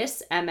at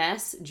Miss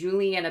MS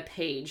Juliana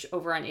Page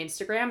over on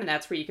Instagram, and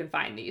that's where you can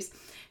find these.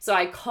 So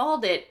I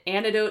called it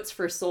Antidotes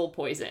for Soul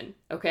Poison.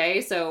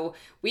 Okay, so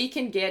we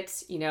can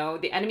get,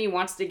 the enemy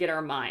wants to get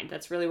our mind.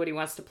 That's really what he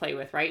wants to play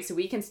with, right? So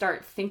we can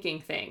start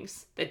thinking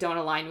things that don't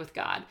align with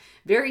God.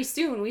 Very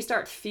soon we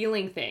start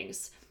feeling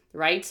things,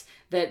 right,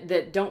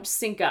 that don't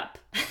sync up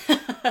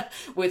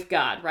with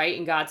God, right,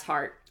 in God's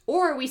heart.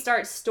 Or we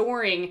start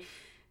storing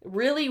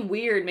really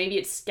weird, maybe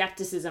it's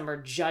skepticism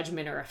or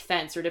judgment or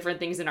offense or different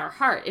things in our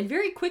heart. And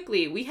very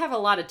quickly, we have a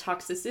lot of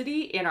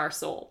toxicity in our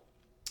soul.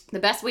 The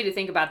best way to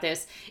think about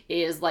this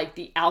is like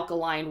the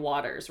alkaline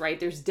waters, right?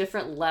 There's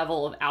different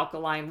level of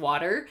alkaline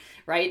water,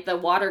 right? The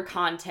water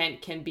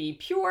content can be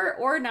pure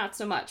or not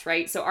so much,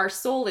 right? So our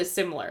soul is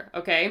similar,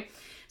 okay?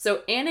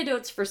 So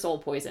antidotes for soul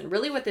poison.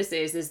 Really what this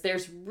is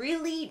there's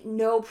really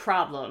no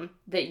problem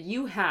that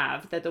you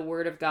have that the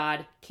Word of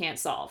God can't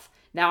solve.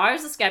 Now, I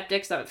was a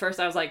skeptic, so at first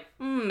I was like,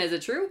 is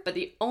it true? But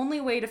the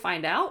only way to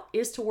find out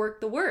is to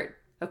work the Word,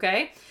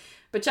 okay?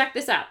 But check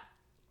this out.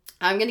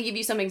 I'm going to give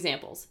you some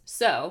examples.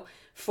 So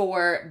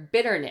for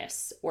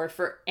bitterness, or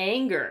for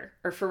anger,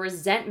 or for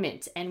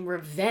resentment and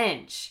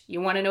revenge,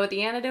 you want to know what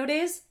the antidote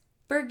is?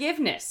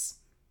 Forgiveness.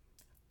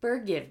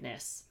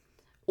 Forgiveness.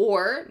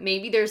 Or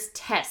maybe there's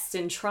tests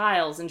and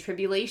trials and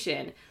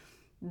tribulation.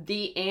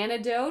 The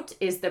antidote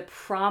is the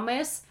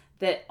promise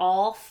that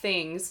all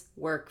things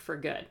work for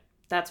good.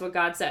 That's what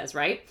God says,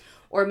 right?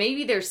 Or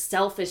maybe there's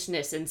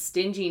selfishness and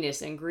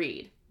stinginess and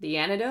greed. The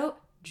antidote,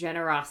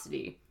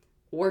 generosity.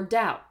 Or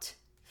doubt,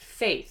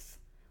 faith.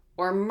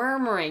 Or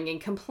murmuring and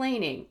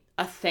complaining,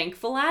 a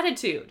thankful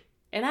attitude,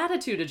 an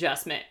attitude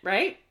adjustment,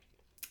 right?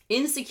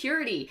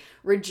 Insecurity,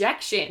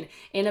 rejection,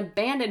 and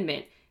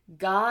abandonment,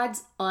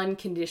 God's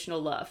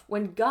unconditional love.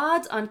 When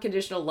God's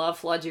unconditional love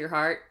floods your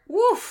heart,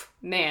 woof,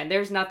 man,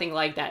 there's nothing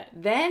like that.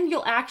 Then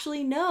you'll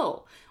actually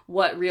know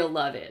what real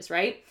love is,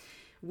 right?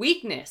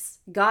 Weakness,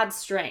 God's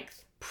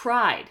strength.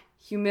 Pride,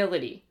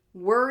 humility.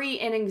 Worry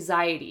and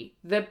anxiety,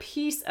 the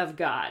peace of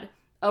God.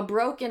 A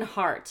broken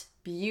heart,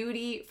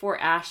 beauty for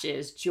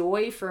ashes,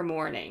 joy for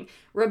mourning.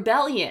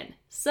 Rebellion,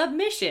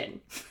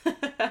 submission.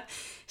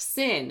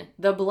 Sin,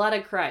 the blood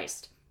of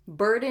Christ.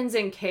 Burdens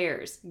and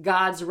cares,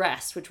 God's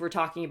rest, which we're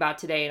talking about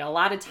today. And a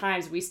lot of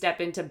times we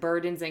step into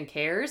burdens and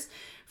cares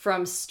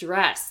from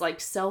stress, like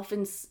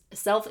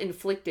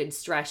self-inflicted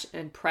stress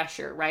and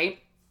pressure, right?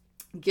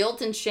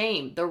 Guilt and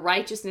shame, the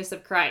righteousness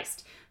of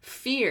Christ.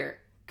 Fear,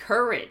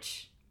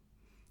 courage.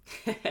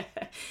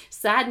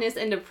 Sadness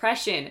and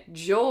depression,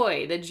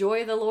 joy. The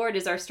joy of the Lord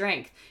is our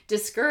strength.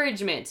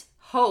 Discouragement,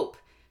 hope.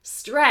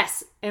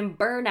 Stress and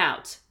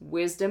burnout,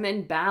 wisdom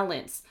and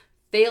balance.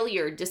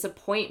 Failure,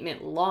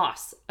 disappointment,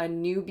 loss, a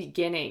new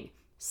beginning,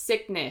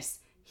 sickness,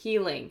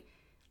 healing.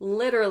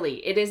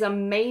 Literally, it is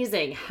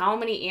amazing how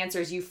many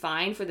answers you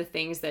find for the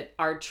things that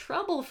are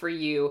trouble for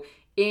you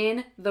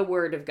in the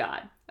Word of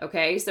God.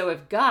 Okay, so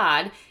if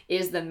God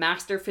is the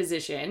master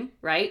physician,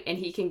 right, and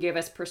he can give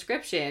us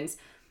prescriptions,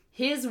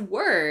 his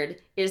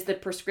word is the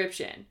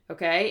prescription,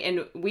 okay?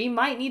 And we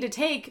might need to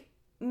take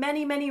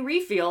many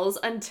refills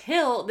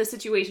until the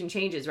situation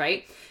changes,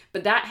 right?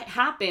 But that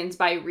happens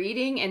by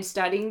reading and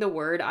studying the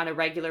word on a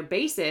regular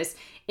basis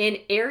in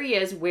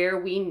areas where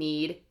we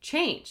need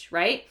change,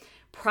 right?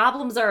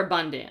 Problems are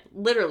abundant.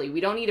 Literally, we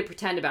don't need to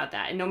pretend about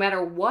that. And no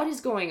matter what is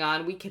going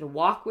on, we can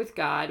walk with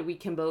God, we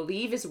can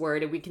believe his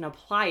word, and we can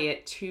apply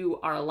it to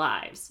our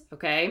lives,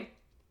 okay?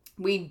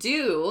 We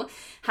do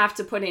have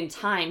to put in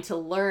time to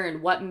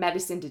learn what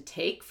medicine to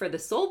take for the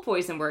soul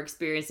poison we're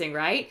experiencing,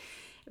 right?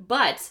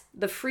 But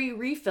the free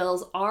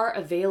refills are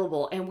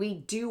available, and we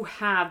do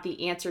have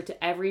the answer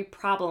to every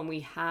problem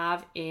we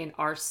have in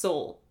our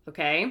soul,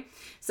 okay?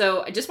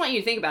 So I just want you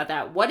to think about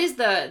that. What is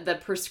the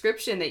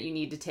prescription that you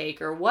need to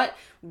take, or what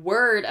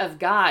word of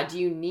God do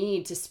you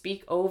need to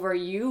speak over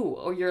you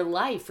or your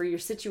life or your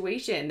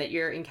situation that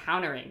you're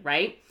encountering,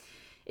 right?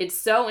 It's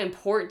so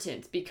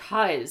important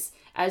because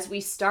as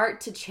we start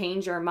to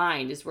change our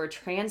mind, as we're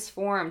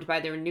transformed by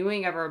the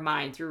renewing of our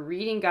mind through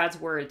reading God's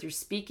word, through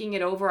speaking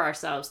it over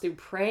ourselves, through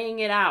praying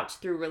it out,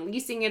 through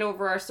releasing it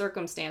over our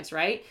circumstance,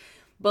 right?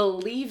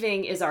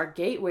 Believing is our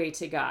gateway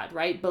to God,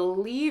 right?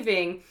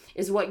 Believing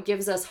is what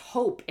gives us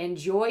hope and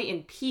joy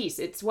and peace.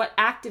 It's what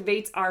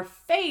activates our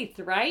faith,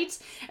 right?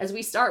 As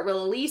we start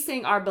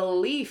releasing our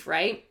belief,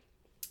 right?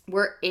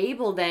 We're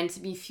able then to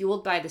be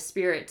fueled by the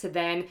Spirit to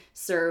then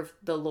serve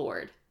the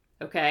Lord.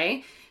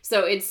 Okay?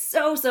 So it's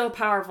so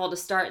powerful to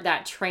start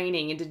that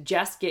training and to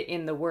just get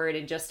in the word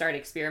and just start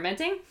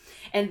experimenting.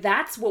 And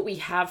that's what we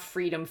have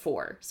freedom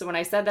for. So when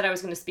I said that I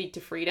was going to speak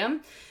to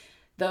freedom,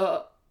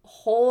 the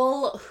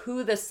whole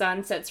who the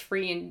Son sets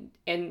free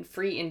and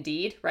free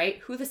indeed, right?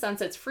 Who the Son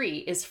sets free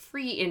is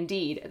free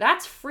indeed.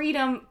 That's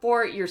freedom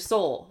for your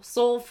soul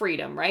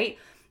freedom, right?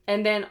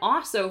 And then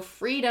also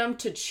freedom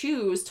to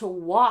choose to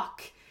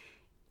walk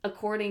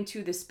according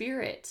to the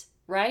Spirit,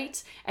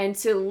 right? And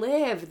to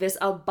live this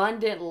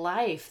abundant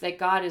life that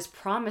God has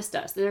promised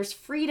us. There's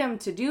freedom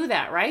to do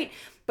that, right?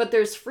 But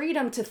there's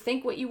freedom to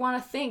think what you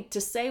want to think,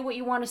 to say what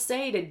you want to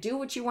say, to do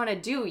what you want to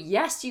do.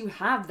 Yes, you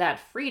have that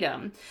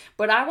freedom,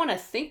 but I want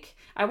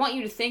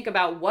you to think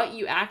about what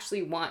you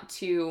actually want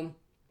to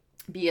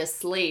be a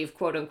slave,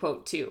 quote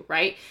unquote, to,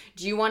 right?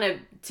 Do you want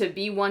to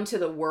be one to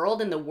the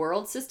world and the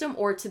world system,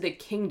 or to the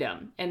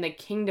kingdom and the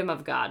kingdom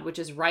of God, which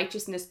is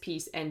righteousness,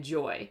 peace, and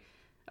joy?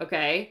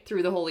 Okay,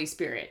 through the Holy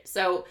Spirit.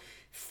 So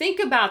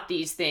think about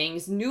these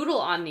things, noodle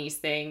on these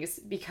things,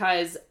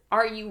 because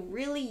are you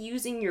really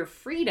using your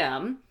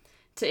freedom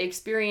to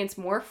experience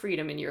more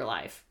freedom in your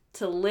life,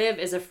 to live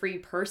as a free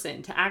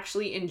person, to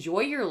actually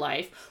enjoy your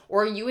life,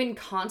 or are you in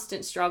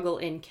constant struggle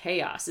and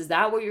chaos? Is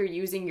that what you're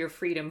using your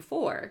freedom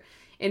for?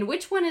 And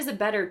which one is a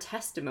better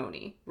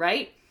testimony,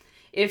 right?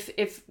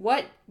 If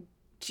what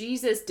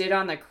Jesus did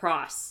on the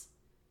cross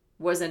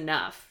was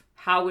enough,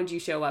 how would you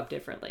show up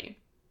differently?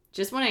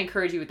 Just want to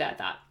encourage you with that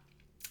thought.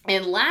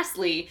 And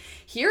lastly,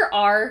 here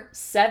are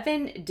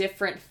 7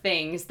 different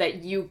things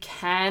that you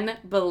can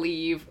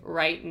believe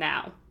right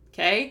now.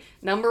 Okay?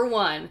 Number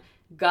 1,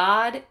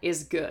 God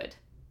is good.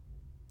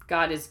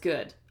 God is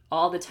good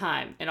all the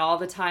time. And all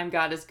the time,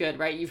 God is good,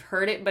 right? You've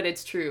heard it, but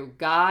it's true.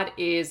 God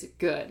is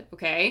good.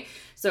 Okay?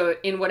 So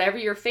in whatever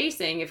you're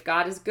facing, if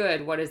God is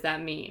good, what does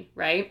that mean,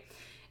 right?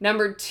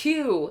 Number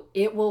 2,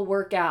 it will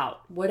work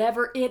out.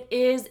 Whatever it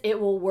is, it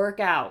will work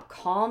out.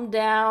 Calm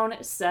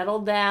down,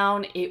 settle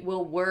down. It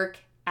will work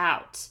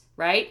out,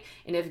 right?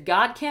 And if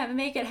God can't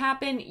make it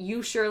happen,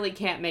 you surely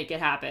can't make it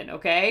happen,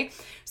 okay?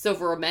 So if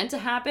it were meant to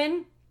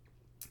happen,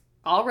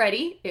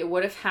 already it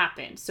would have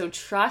happened. So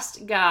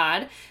trust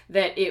God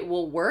that it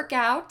will work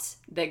out,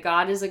 that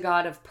God is a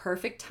God of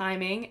perfect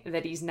timing,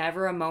 that he's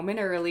never a moment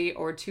early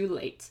or too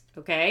late,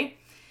 okay?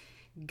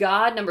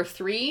 God, number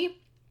 3,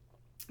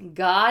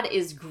 God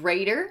is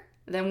greater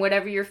than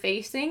whatever you're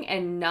facing,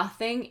 and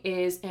nothing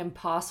is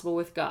impossible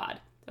with God.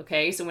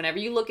 Okay, so whenever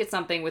you look at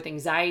something with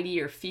anxiety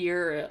or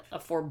fear, or a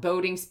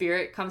foreboding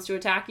spirit comes to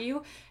attack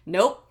you,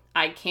 nope,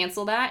 I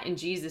cancel that in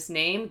Jesus'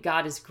 name.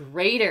 God is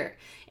greater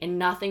and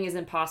nothing is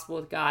impossible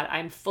with God.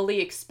 I'm fully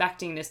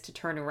expecting this to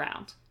turn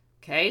around.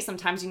 Okay,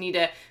 sometimes you need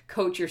to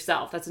coach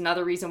yourself. That's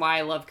another reason why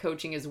I love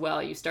coaching as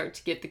well. You start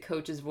to get the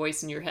coach's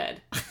voice in your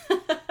head.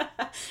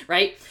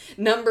 Right?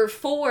 Number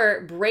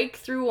 4,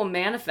 breakthrough will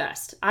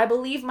manifest. I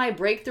believe my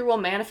breakthrough will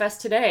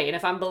manifest today. And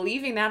if I'm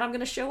believing that, I'm going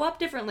to show up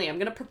differently. I'm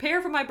going to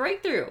prepare for my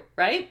breakthrough,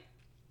 right?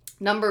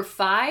 Number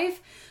 5,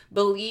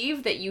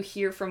 believe that you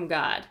hear from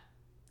God.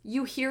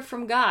 You hear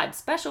from God.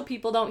 Special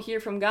people don't hear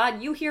from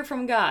God. You hear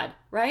from God,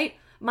 right?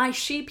 My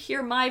sheep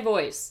hear my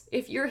voice.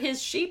 If you're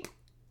his sheep,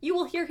 you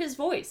will hear his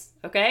voice,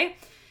 okay?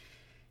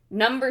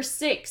 Number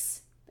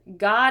 6,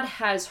 God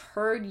has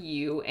heard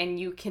you and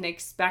you can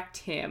expect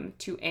him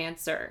to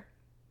answer.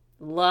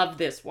 Love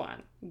this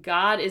one.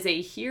 God is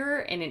a hearer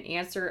and an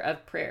answer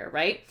of prayer,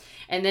 right?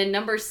 And then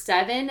number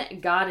 7,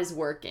 God is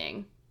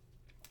working.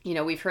 You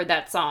know, we've heard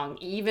that song,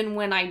 even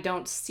when I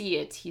don't see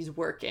it, he's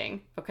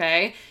working,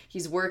 okay?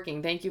 He's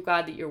working. Thank you,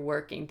 God, that you're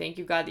working. Thank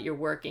you, God, that you're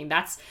working.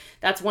 That's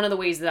one of the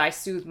ways that I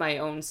soothe my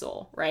own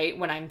soul, right?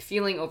 When I'm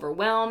feeling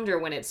overwhelmed or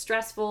when it's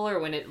stressful or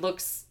when it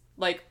looks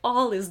like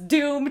all is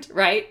doomed,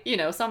 right? You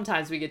know,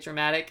 sometimes we get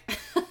dramatic.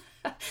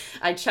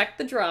 I check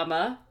the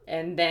drama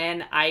and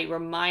then I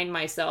remind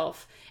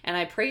myself and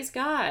I praise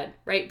God,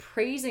 right?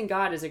 Praising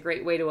God is a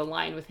great way to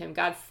align with him.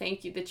 God,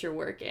 thank you that you're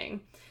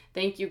working.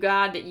 Thank you,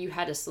 God, that you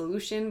had a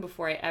solution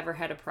before I ever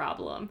had a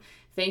problem.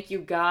 Thank you,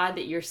 God,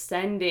 that you're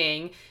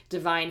sending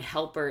divine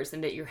helpers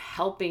and that you're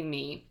helping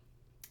me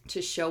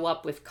to show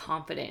up with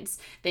confidence.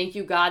 Thank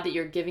you, God, that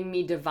you're giving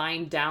me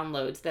divine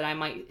downloads that I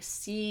might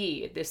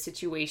see this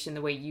situation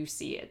the way you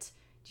see it.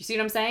 Do you see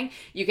what I'm saying?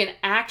 You can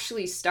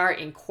actually start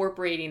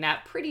incorporating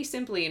that pretty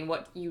simply in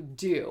what you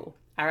do.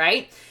 All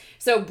right.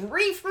 So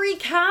brief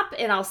recap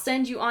and I'll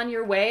send you on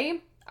your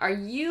way. Are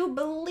you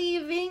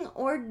believing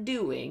or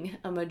doing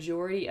a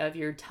majority of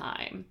your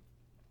time?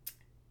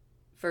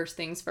 First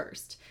things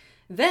first.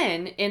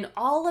 Then in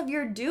all of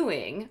your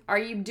doing, are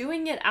you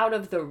doing it out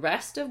of the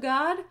rest of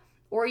God?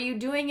 Or are you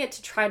doing it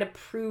to try to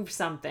prove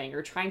something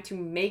or trying to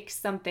make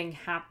something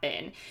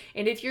happen?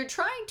 And if you're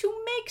trying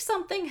to make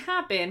something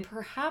happen,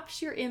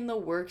 perhaps you're in the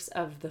works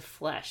of the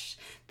flesh,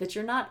 that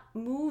you're not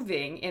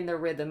moving in the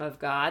rhythm of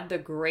God, the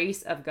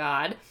grace of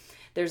God.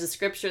 There's a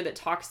scripture that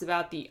talks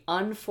about the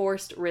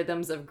unforced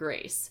rhythms of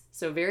grace.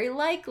 So very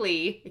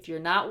likely, if you're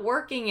not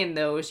working in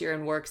those, you're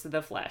in works of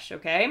the flesh,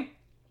 okay?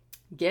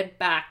 Get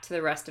back to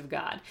the rest of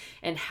God.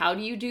 And how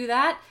do you do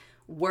that?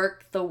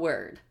 Work the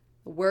word.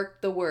 Work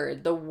the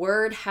word. The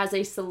word has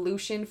a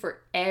solution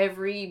for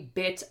every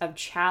bit of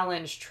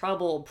challenge,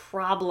 trouble,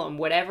 problem,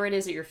 whatever it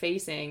is that you're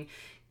facing.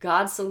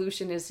 God's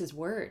solution is his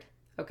word.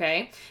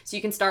 Okay? So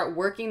you can start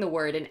working the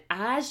word. And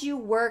as you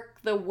work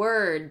the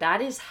word,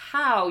 that is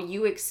how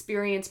you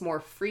experience more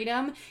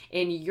freedom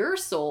in your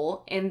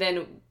soul. And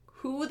then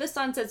who the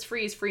Son sets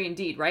free is free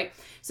indeed, right?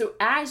 So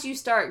as you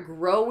start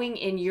growing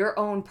in your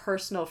own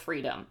personal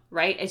freedom,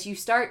 right? As you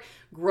start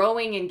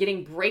growing and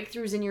getting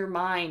breakthroughs in your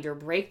mind or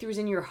breakthroughs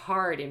in your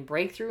heart and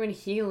breakthrough in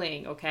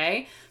healing,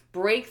 okay?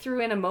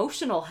 Breakthrough in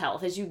emotional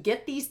health. As you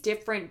get these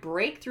different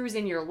breakthroughs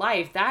in your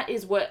life, that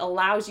is what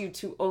allows you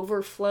to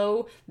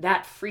overflow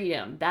that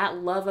freedom, that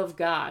love of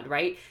God,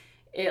 right?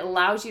 It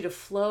allows you to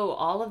flow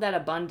all of that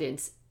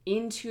abundance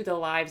into the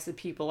lives of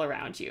people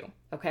around you.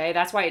 Okay,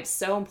 that's why it's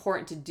so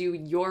important to do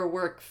your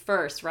work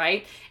first,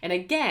 right? And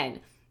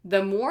again,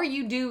 the more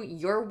you do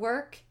your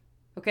work,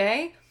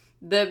 okay,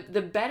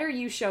 the better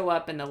you show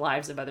up in the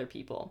lives of other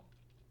people.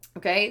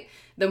 Okay,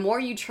 the more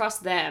you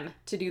trust them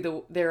to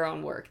do their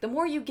own work, the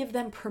more you give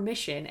them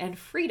permission and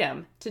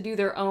freedom to do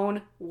their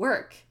own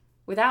work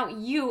without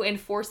you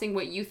enforcing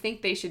what you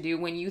think they should do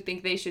when you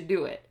think they should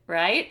do it,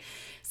 right?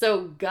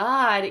 So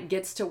God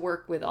gets to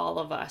work with all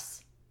of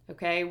us.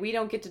 Okay, we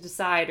don't get to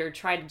decide or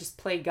try to just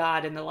play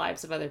God in the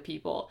lives of other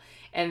people.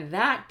 And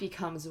that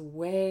becomes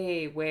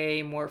way,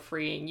 way more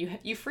freeing.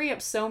 You free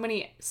up so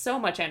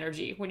much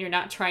energy when you're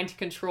not trying to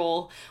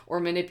control or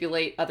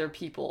manipulate other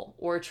people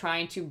or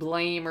trying to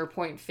blame or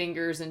point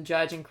fingers and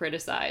judge and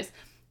criticize.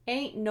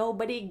 Ain't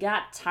nobody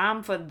got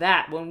time for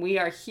that when we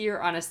are here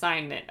on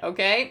assignment,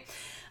 okay?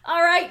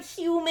 All right,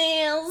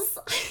 humans.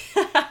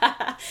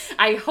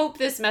 I hope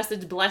this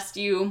message blessed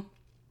you.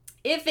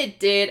 If it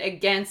did,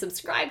 again,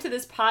 subscribe to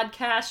this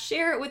podcast,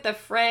 share it with a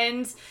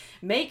friend,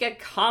 make a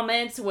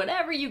comment,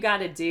 whatever you got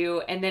to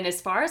do. And then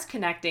as far as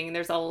connecting,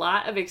 there's a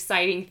lot of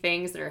exciting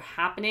things that are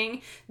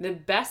happening. The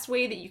best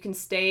way that you can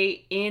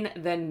stay in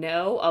the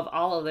know of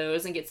all of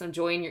those and get some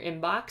joy in your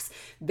inbox,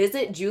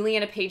 visit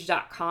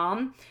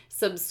juliannapage.com.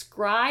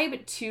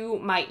 Subscribe to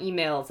my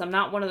emails. I'm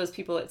not one of those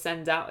people that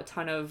sends out a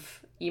ton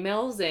of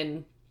emails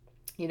and,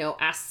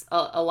 asks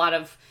a lot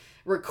of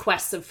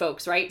requests of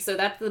folks, right? So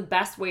that's the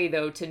best way,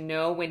 though, to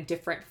know when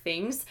different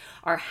things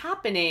are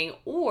happening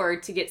or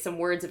to get some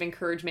words of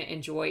encouragement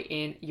and joy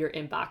in your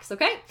inbox,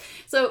 okay?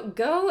 So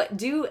go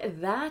do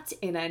that.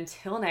 And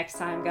until next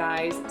time,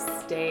 guys,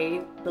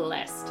 stay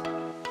blessed.